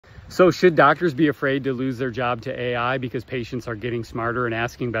So should doctors be afraid to lose their job to AI because patients are getting smarter and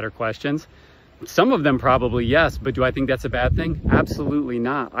asking better questions? Some of them probably, yes, but do I think that's a bad thing? Absolutely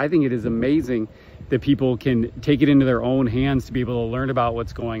not. I think it is amazing that people can take it into their own hands to be able to learn about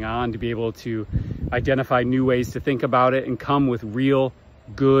what's going on, to be able to identify new ways to think about it and come with real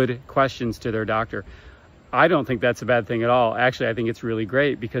good questions to their doctor. I don't think that's a bad thing at all. Actually, I think it's really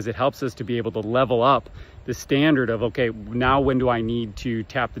great because it helps us to be able to level up the standard of, okay, now when do I need to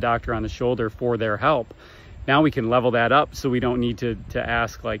tap the doctor on the shoulder for their help? Now we can level that up so we don't need to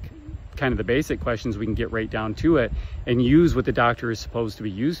ask like kind of the basic questions. We can get right down to it and use what the doctor is supposed to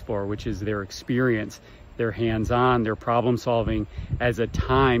be used for, which is their experience, their hands-on, their problem solving as a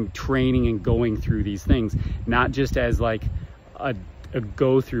time training and going through these things, not just as like a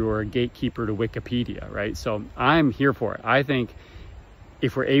go-through or a gatekeeper to Wikipedia, right? So I'm here for it. I think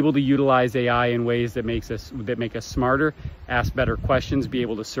if we're able to utilize AI in ways that make us smarter, ask better questions, be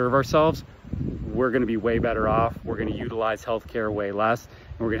able to serve ourselves, we're going to be way better off. We're going to utilize healthcare way less,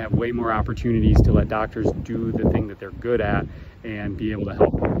 and we're going to have way more opportunities to let doctors do the thing that they're good at and be able to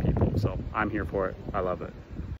help more people. So I'm here for it. I love it.